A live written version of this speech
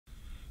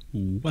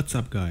What's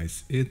up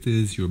guys, it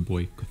is your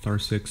boy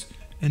Catharsix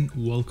and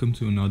welcome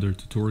to another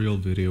tutorial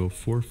video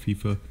for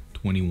FIFA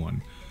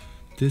 21.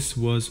 This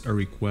was a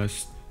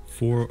request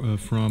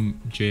from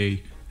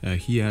Jay.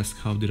 He asked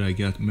how did I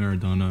get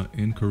Maradona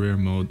in career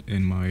mode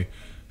in my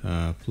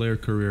player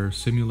career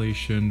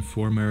simulation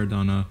for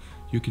Maradona.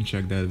 You can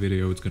check that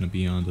video, it's gonna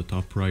be on the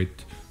top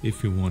right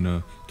if you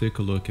wanna take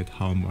a look at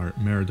how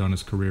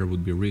Maradona's career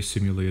would be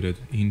re-simulated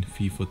in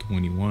FIFA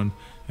 21.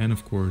 And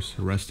of course,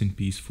 rest in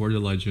peace for the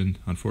legend.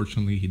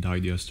 Unfortunately, he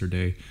died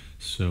yesterday,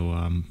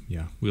 so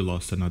yeah, we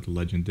lost another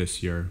legend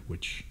this year,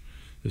 which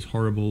is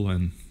horrible,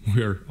 and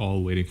we're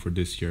all waiting for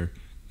this year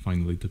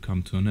finally to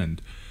come to an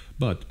end.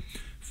 But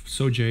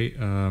so Jay,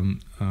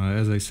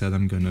 as I said,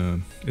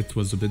 it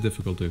was a bit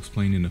difficult to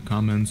explain in the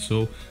comments,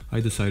 so I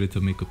decided to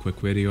make a quick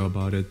video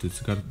about it.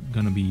 It's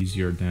gonna be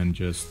easier than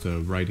just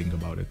writing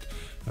about it.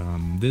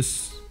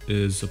 This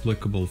is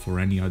applicable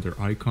for any other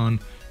icon,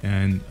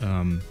 and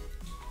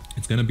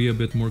it's gonna be a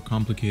bit more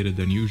complicated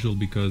than usual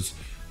because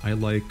I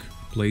like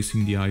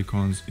placing the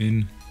icons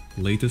in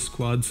latest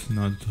squads,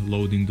 not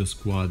loading the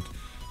squad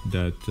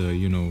that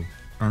you know,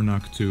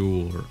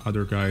 Arnak2 or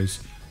other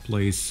guys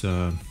place.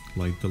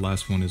 Like the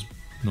last one is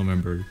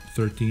November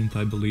 13th,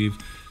 I believe,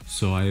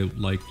 so I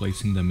like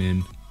placing them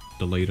in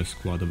the latest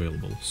squad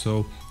available.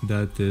 So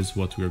that is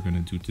what we're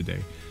gonna do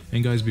today.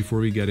 And guys, before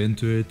we get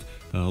into it,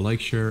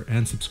 like, share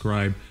and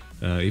subscribe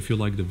if you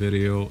like the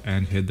video,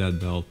 and hit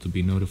that bell to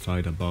be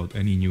notified about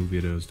any new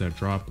videos that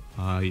drop.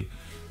 I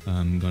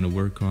am gonna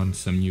work on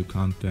some new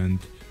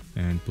content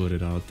and put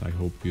it out. I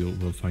hope you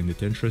will find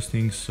it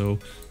interesting. So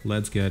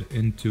let's get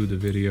into the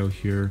video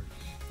here.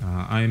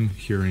 I'm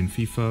here in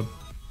FIFA.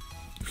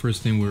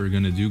 First thing we're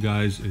gonna do,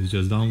 guys, is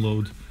just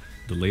download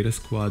the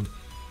latest squad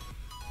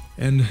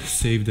and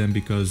save them,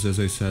 because as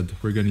I said,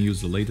 we're gonna use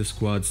the latest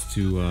squads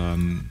to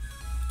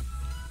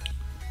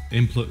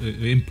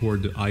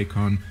import the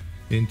icon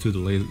into the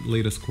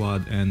latest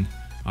squad, and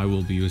I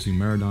will be using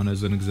Maradona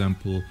as an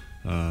example,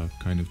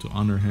 kind of to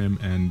honor him,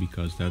 and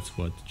because that's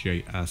what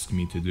Jay asked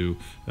me to do,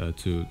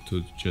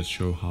 to just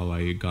show how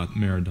I got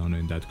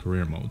Maradona in that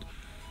career mode.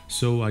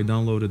 So I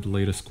downloaded the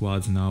latest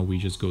squads. Now we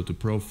just go to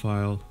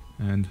profile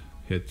and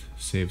hit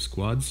save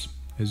squads.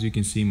 As you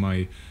can see,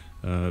 my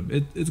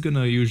it's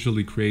gonna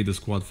usually create a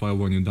squad file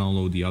when you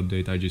download the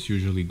update. I just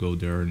usually go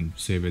there and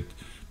save it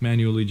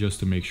manually just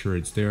to make sure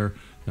it's there.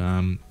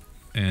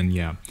 And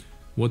yeah,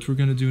 what we're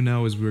gonna do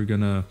now is we're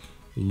gonna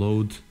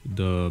load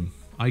the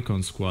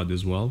icon squad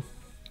as well.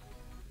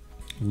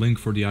 Link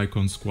for the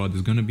icon squad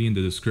is gonna be in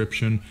the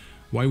description.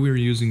 Why we're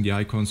using the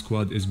icon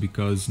squad is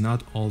because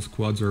not all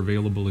squads are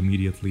available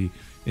immediately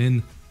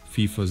in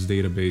FIFA's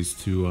database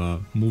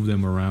to move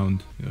them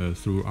around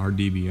through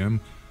RDBM.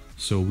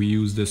 So we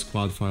use this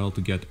squad file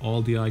to get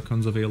all the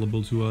icons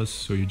available to us.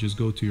 So you just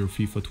go to your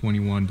FIFA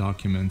 21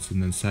 documents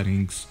and then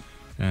settings,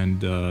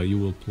 and you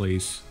will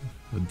place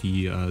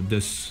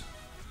this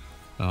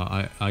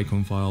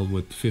icon file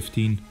with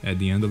 15 at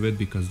the end of it,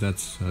 because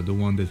that's the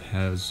one that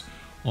has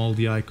all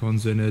the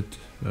icons in it.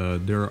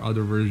 There are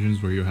other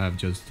versions where you have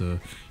just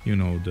you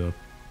know, the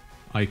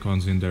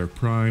icons in their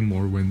prime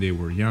or when they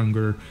were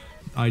younger.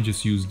 I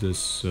just use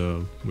this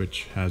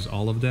which has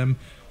all of them,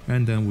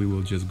 and then we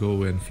will just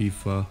go in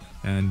FIFA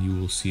and you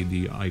will see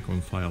the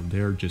icon file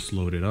there. Just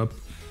load it up,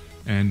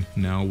 and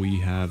now we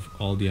have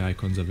all the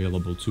icons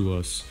available to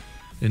us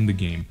in the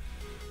game.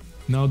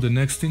 Now the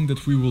next thing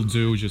that we will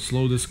do, just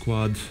load the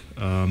squad,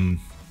 and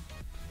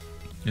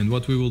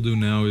what we will do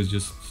now is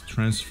just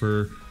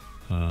transfer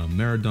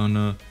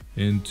Maradona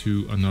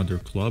into another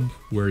club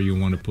where you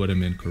want to put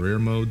him in career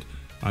mode.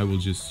 I will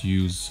just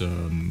use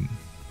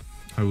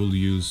I will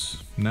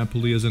use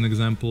Napoli as an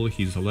example.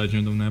 He's a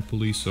legend of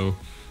Napoli, so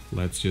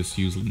let's just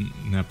use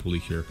Napoli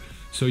here.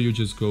 So you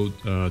just go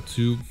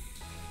to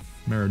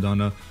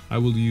Maradona. I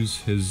will use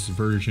his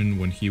version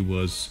when he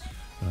was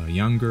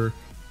younger.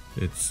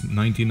 It's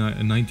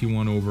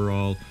 91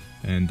 overall,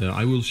 and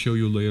I will show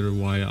you later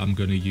why I'm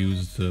gonna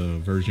use the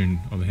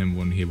version of him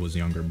when he was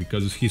younger,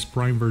 because his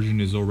prime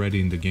version is already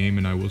in the game,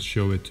 and I will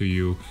show it to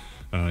you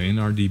in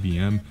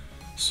RDBM.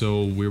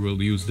 So we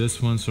will use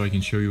this one so I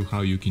can show you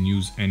how you can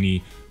use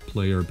any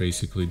player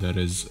basically that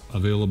is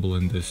available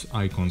in this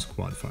icon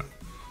squad file.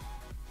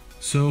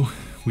 So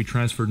we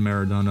transferred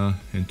Maradona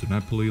into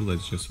Napoli.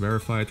 Let's just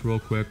verify it real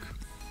quick.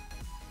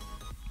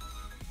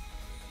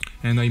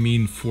 And I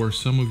mean, for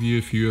some of you,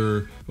 if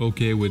you're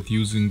okay with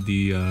using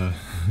these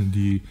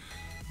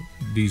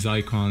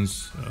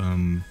icons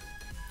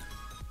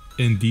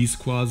in these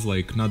squads,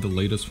 like not the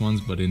latest ones,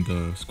 but in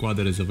the squad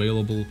that is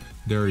available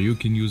there, you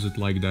can use it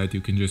like that.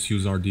 You can just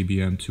use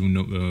RDBM to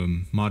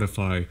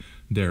modify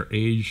their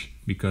age,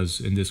 because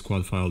in this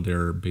squad file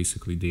they're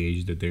basically the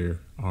age that they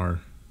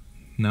are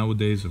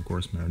nowadays. Of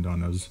course,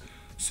 Maradona's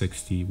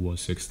 60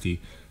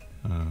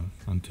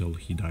 until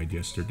he died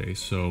yesterday.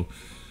 So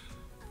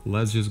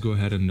let's just go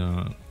ahead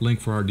and link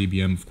for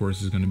RDBM, of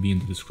course, is going to be in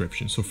the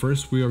description. So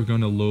first we are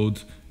going to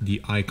load the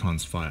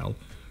icons file.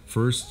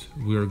 First,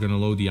 we are going to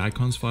load the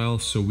icons file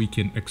so we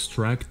can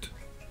extract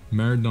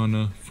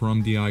Maradona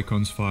from the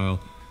icons file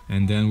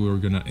and then we're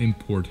gonna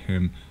import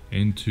him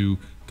into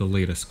the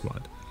latest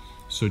squad.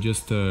 So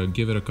just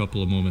give it a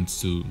couple of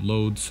moments to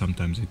load.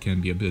 Sometimes it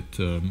can be a bit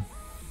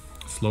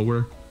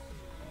slower.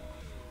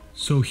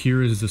 So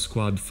here is the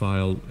squad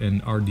file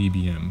in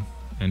RDBM,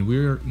 and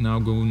we're now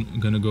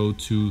gonna go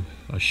to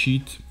a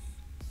sheet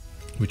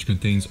which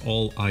contains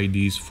all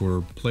IDs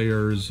for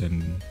players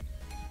and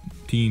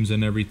teams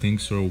and everything.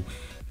 So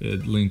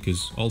link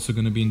is also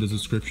going to be in the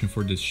description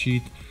for this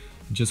sheet.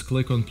 Just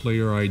click on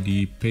player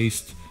ID,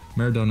 paste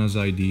Maradona's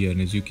ID,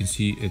 and as you can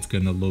see, it's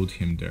going to load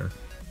him there.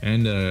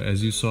 And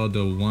as you saw,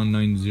 the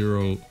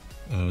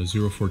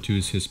 190042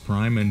 is his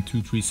prime and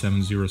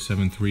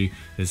 237073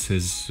 is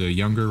his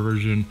younger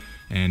version,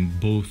 and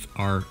both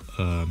are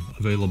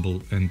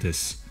available in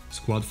this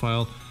squad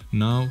file.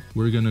 Now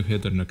we're going to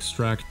hit an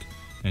extract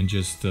and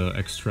just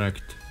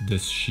extract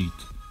this sheet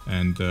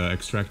and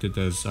extract it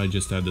as I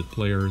just added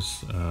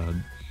players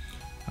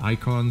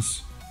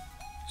icons,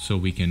 so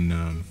we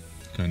can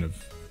kind of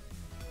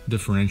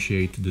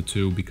differentiate the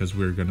two, because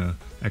we're gonna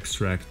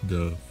extract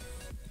the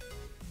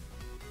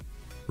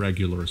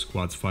regular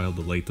squads file,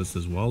 the latest,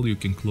 as well. You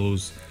can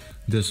close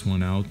this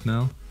one out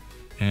now,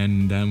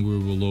 and then we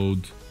will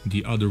load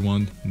the other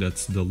one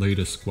that's the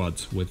latest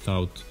squads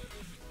without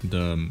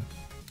the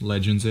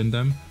legends in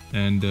them,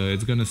 and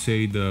it's gonna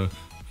say the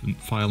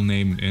file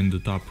name in the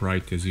top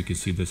right. As you can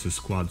see, this is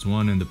squads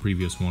 1 and the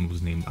previous one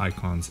was named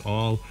icons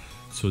all,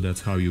 so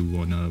that's how you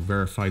want to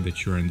verify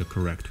that you're in the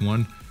correct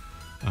one.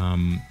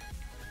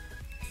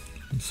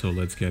 So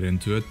let's get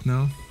into it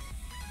now.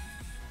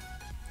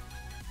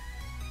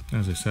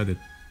 As I said, it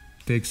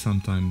takes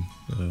some time,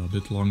 a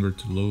bit longer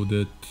to load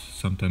it.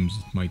 Sometimes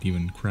it might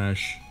even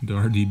crash the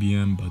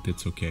RDBM, but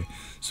it's okay.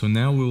 So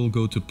now we will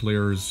go to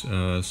players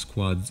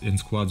squads in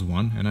squads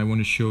 1, and I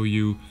want to show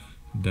you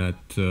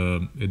that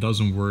it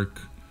doesn't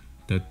work,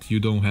 that you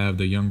don't have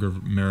the younger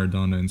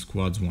Maradona in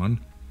squads 1.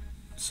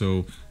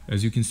 So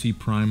as you can see,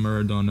 prime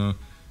Maradona,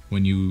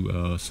 when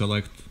you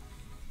select,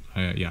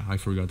 yeah, I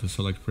forgot to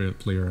select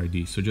player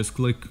ID. So just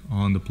click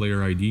on the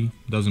player ID,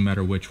 doesn't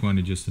matter which one,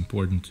 it's just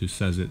important to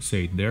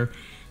say it there.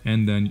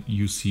 And then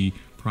you see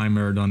prime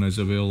Maradona is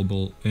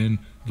available in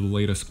the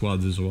latest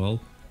squads as well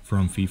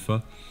from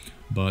FIFA.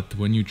 But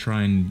when you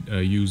try and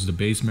use the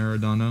base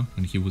Maradona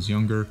when he was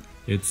younger,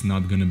 it's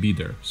not gonna be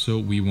there. So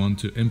we want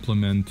to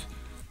implement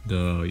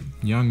the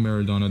young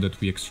Maradona that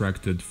we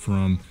extracted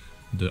from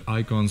the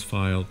icons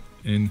file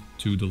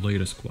into the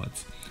latest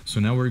squads. So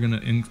now we're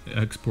gonna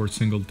export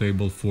single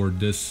table for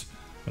this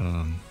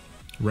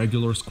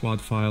regular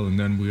squad file, and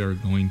then we are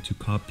going to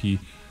copy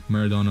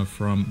Maradona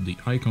from the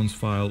icons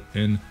file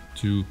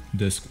into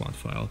this squad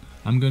file.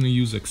 I'm gonna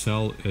use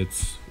Excel.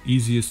 It's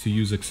easiest to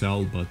use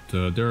Excel,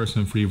 but there are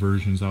some free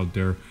versions out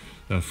there,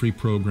 free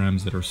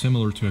programs that are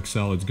similar to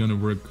Excel. It's gonna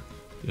work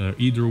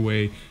either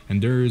way,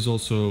 and there is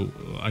also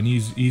an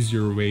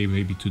easier way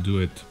maybe to do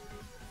it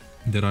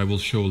that I will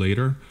show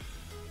later.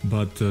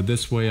 But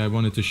this way I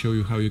wanted to show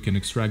you how you can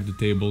extract the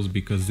tables,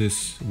 because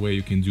this way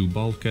you can do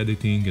bulk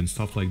editing and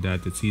stuff like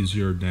that. It's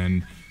easier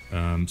than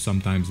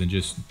sometimes than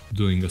just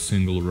doing a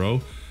single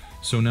row.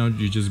 So now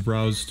you just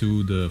browse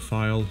to the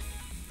file.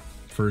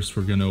 First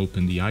we're gonna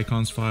open the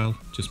icons file.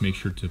 Just make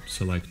sure to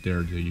select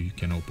there that you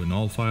can open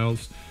all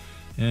files,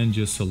 and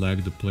just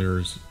select the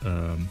players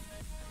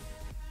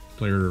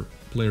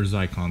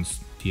icons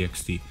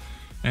txt,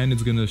 and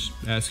it's gonna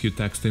ask you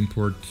text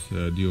import.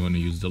 Do you want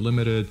to use the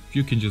limited?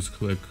 You can just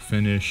click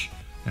finish,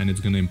 and it's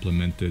gonna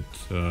implement it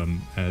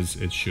as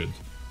it should.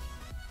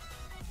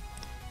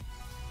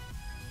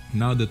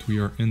 Now that we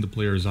are in the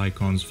players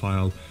icons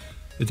file,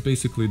 it's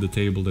basically the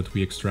table that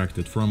we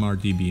extracted from our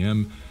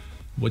DBM.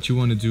 What you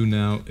want to do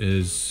now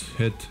is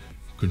hit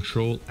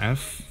Ctrl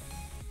F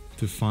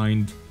to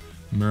find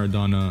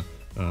Maradona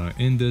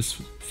in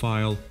this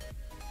file,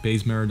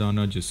 base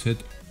Maradona. Just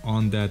hit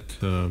on that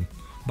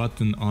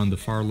button on the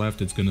far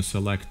left. It's going to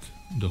select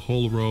the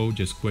whole row.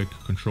 Just click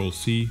Ctrl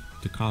C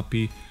to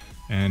copy,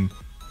 and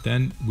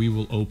then we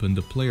will open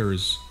the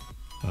players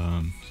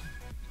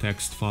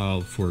text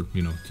file for,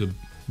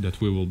 that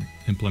we will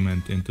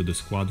implement into the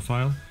squad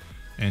file,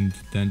 and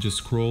then just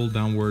scroll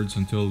downwards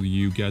until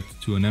you get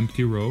to an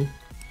empty row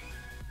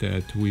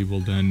that we will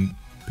then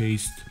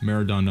paste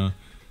Maradona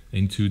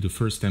into the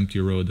first empty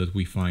row that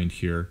we find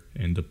here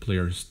in the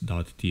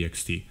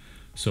players.txt.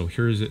 So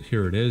here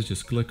it is.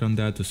 Just click on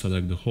that to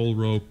select the whole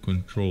row,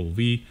 Ctrl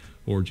V,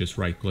 or just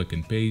right click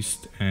and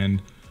paste,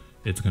 and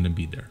it's gonna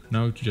be there.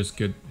 Now just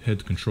hit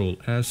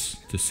Ctrl S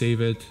to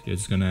save it.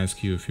 It's gonna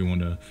ask you if you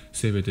want to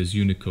save it as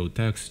Unicode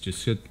text.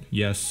 Just hit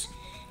yes,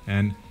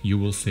 and you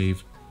will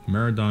save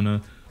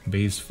Maradona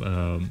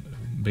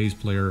base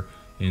player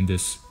in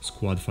this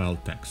squad file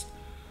text.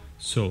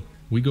 So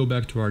we go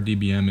back to our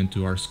DBM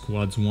into our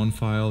squads 1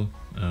 file,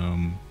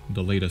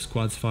 the latest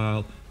squads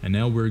file, and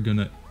now we're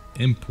gonna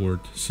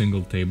import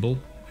single table,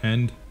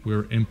 and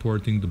we're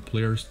importing the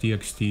players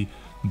txt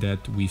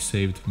that we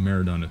saved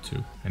Maradona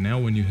to. And now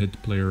when you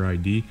hit player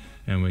ID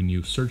and when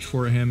you search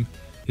for him,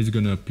 he's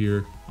gonna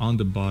appear on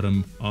the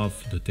bottom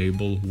of the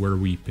table where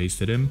we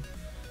pasted him,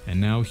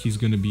 and now he's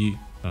gonna be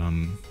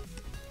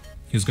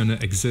is gonna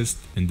exist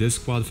in this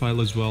squad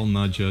file as well,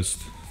 not just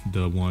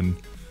the one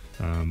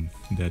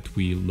that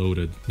we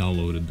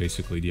downloaded,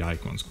 basically the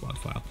icon squad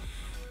file.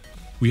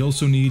 We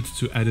also need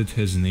to edit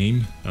his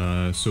name.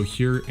 So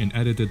here in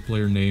edited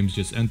player names,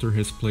 just enter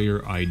his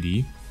player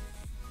ID.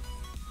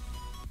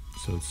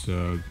 So it's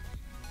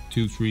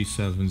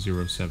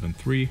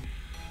 237073,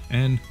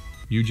 and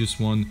you just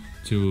want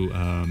to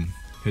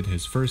hit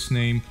his first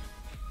name,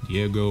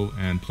 Diego,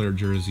 and player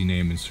jersey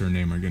name and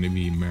surname are going to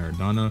be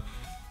Maradona.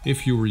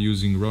 If you were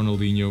using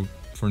Ronaldinho,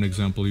 for an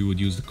example, you would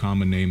use the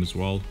common name as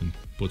well and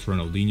put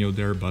Ronaldinho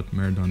there, but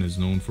Maradona is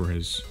known for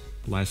his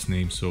last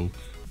name, so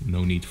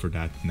no need for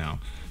that now.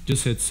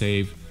 Just hit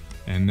save,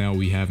 and now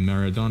we have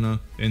Maradona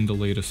in the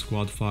latest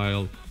squad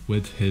file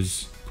with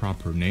his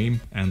proper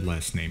name and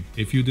last name.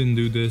 If you didn't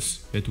do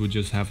this, it would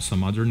just have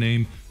some other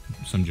name,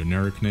 some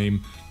generic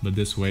name, but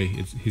this way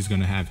he's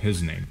gonna have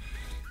his name.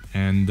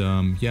 And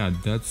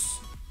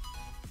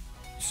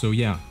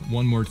yeah,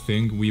 one more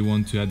thing, we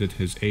want to edit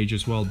his age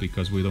as well,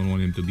 because we don't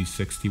want him to be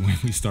 60 when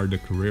we start the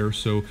career.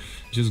 So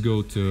just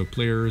go to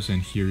players,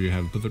 and here you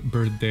have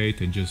birth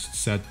date, and just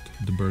set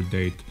the birth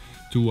date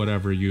to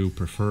whatever you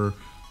prefer.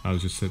 I'll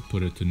just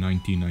put it to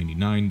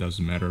 1999,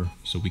 doesn't matter,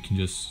 so we can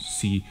just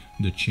see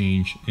the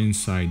change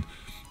inside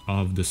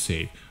of the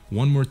save.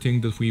 One more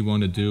thing that we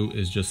want to do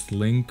is just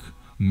link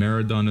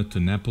Maradona to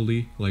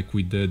Napoli, like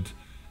we did.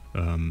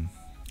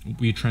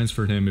 We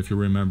transferred him, if you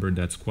remember,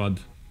 that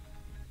squad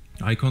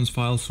icons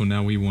file, so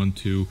now we want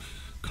to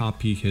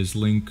copy his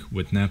link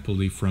with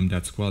Napoli from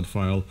that squad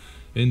file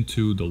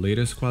into the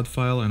latest squad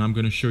file, and I'm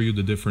going to show you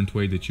the different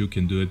way that you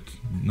can do it,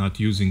 not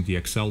using the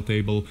Excel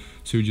table.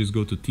 So you just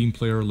go to team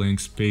player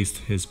links, paste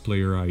his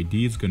player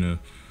ID, it's going to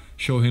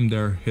show him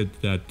there,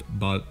 hit that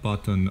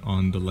button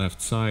on the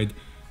left side,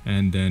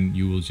 and then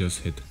you will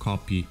just hit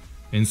copy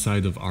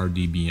inside of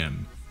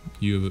RDBM.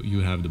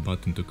 You have the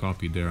button to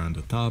copy there on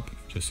the top,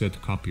 just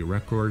hit copy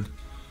record,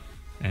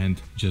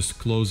 and just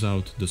close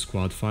out the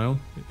squad file.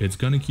 It's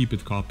gonna keep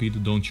it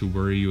copied, don't you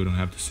worry, you don't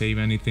have to save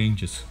anything,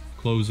 just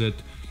close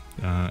it,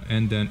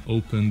 and then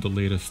open the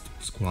latest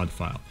squad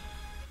file.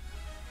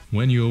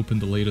 When you open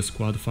the latest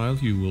squad file,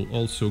 you will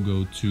also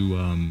go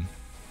to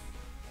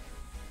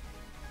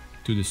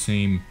the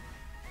same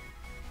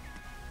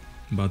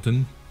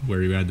button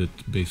where you added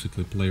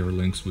basically player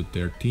links with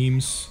their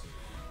teams.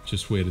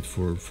 Just wait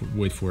for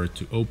it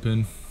to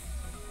open.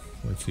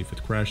 Let's see if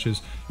it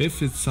crashes.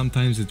 If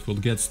sometimes it will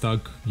get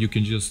stuck, you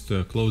can just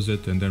close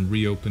it and then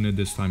reopen it.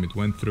 This time it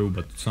went through,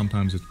 but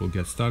sometimes it will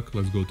get stuck.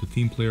 Let's go to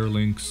team player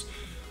links,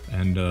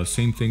 and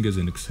same thing as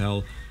in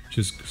Excel.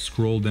 Just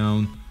scroll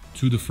down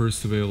to the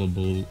first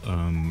available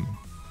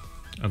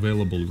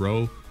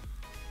row,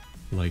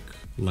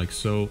 like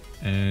so,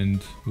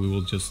 and we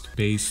will just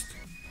paste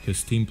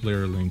his team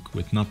player link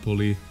with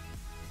Napoli.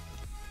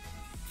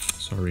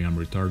 Sorry, I'm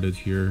retarded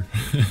here.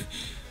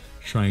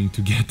 Trying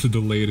to get to the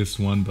latest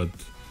one, but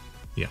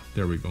yeah,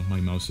 there we go.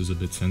 My mouse is a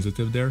bit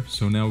sensitive there.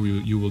 So now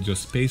you will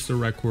just paste the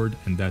record,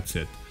 and that's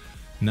it.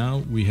 Now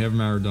we have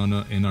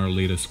Maradona in our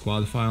latest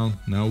squad file.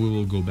 Now we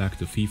will go back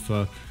to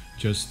FIFA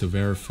just to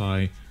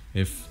verify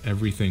if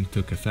everything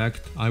took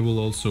effect. I will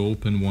also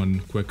open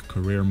one quick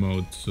career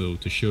mode so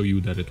to show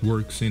you that it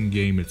works in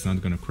game, it's not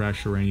gonna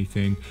crash or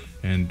anything,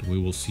 and we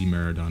will see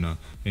Maradona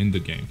in the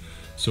game.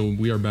 So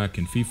we are back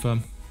in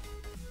FIFA.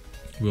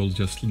 We'll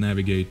just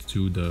navigate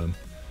to the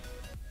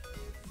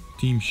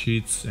team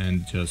sheets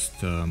and just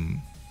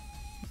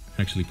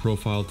actually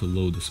profile to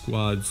load the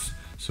squads.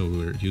 So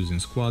we're using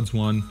squads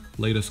 1,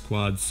 latest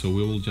squads, so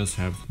we will just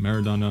have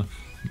Maradona,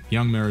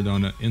 young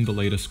Maradona in the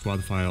latest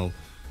squad file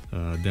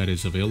that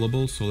is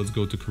available. So let's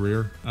go to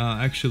career.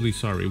 Actually,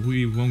 sorry,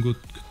 we won't go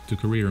to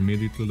career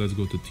immediately. Let's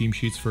go to team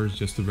sheets first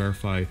just to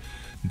verify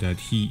that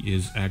he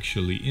is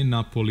actually in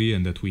Napoli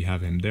and that we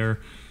have him there.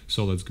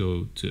 So let's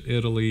go to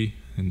Italy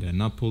and then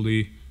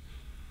Napoli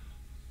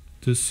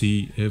to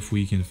see if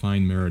we can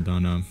find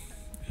Maradona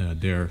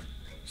there,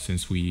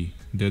 since we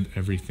did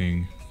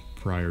everything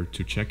prior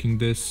to checking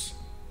this.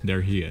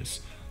 There he is,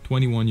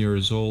 21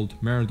 years old,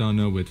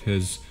 Maradona with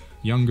his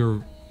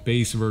younger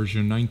base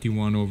version,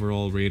 91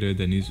 overall rated,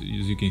 and as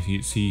you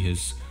can see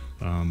his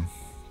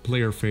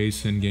player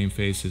face and game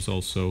face is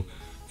also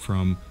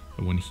from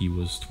when he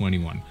was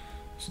 21.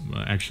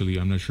 Actually,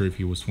 I'm not sure if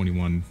he was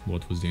 21,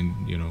 what was the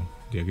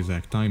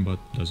exact time, but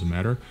doesn't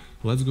matter.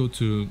 Let's go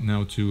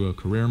now to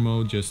career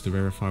mode just to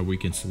verify we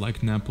can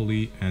select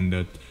Napoli and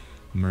that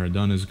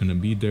Maradona is gonna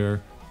be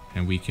there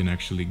and we can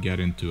actually get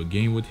into a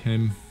game with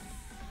him.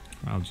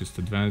 I'll just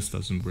advance,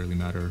 doesn't really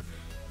matter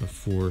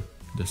for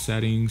the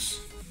settings.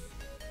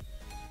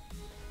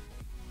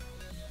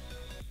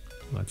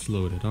 Let's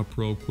load it up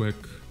real quick.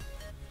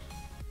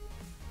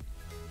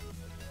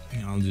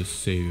 I'll just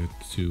save it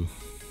to,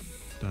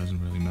 doesn't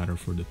really matter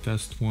for the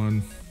test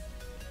one.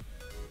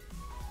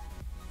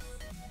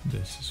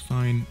 This is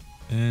fine,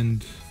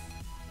 and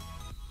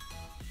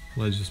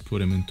let's just put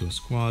him into a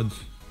squad.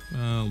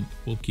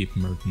 We'll keep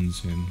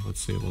Mertens in, let's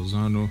say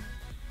Lozano,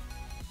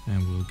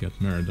 and we'll get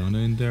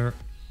Maradona in there.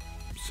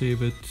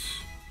 Save it,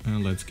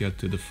 And let's get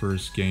to the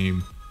first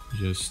game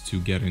just to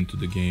get into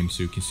the game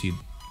so you can see it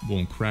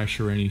won't crash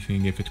or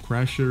anything. If it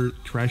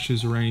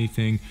crashes or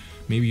anything,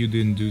 maybe you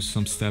didn't do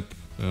some step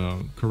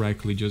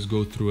correctly, just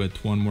go through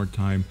it one more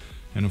time.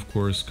 And of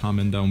course,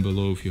 comment down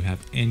below if you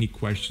have any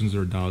questions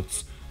or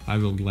doubts. I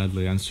will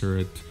gladly answer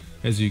it.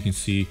 As you can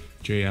see,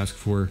 Jay asked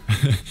for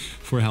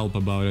for help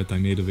about it. I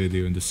made a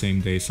video in the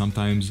same day.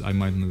 Sometimes I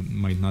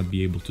might not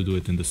be able to do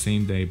it in the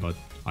same day, but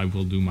I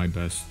will do my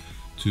best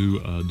to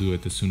do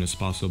it as soon as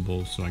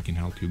possible so I can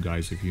help you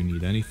guys if you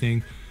need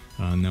anything.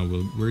 Now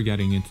we're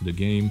getting into the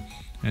game,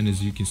 and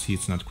as you can see,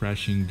 it's not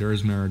crashing.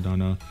 There's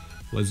Maradona.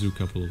 Let's do a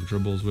couple of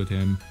dribbles with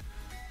him.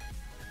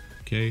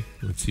 Okay,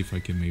 let's see if I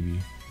can maybe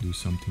do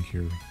something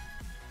here.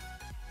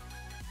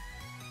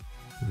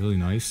 Really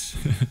nice.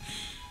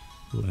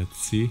 Let's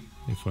see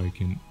if I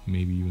can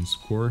maybe even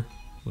score.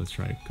 Let's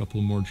try a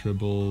couple more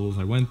dribbles.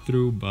 I went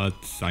through, but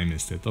I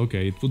missed it.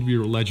 Okay, it would be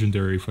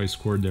legendary if I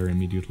scored there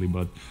immediately,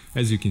 but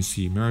as you can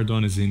see,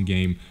 Maradona is in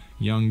game,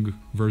 young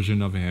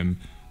version of him,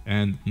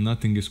 and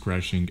nothing is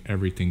crashing,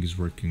 everything is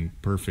working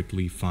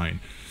perfectly fine.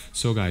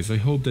 So guys, I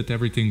hope that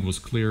everything was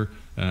clear.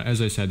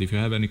 As I said, if you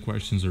have any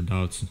questions or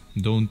doubts,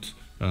 don't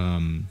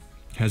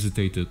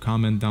hesitate to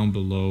comment down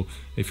below.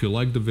 If you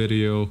like the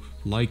video,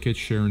 like it,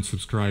 share and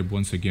subscribe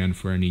once again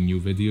for any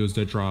new videos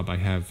that drop. I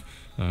have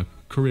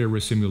career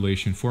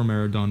simulation for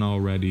Maradona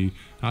already.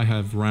 I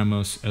have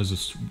Ramos as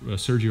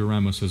Sergio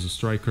Ramos as a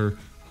striker,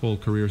 whole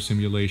career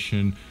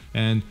simulation,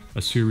 and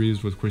a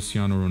series with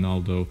Cristiano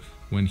Ronaldo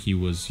when he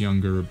was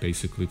younger,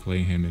 basically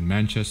playing him in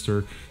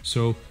Manchester.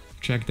 So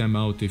check them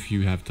out if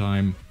you have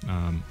time,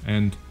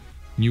 and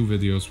new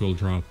videos will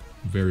drop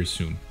very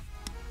soon.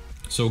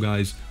 So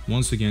guys,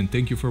 once again,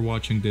 thank you for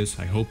watching this.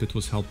 I hope it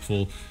was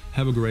helpful.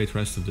 Have a great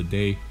rest of the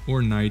day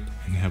or night,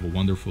 and have a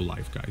wonderful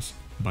life, guys.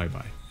 Bye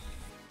bye.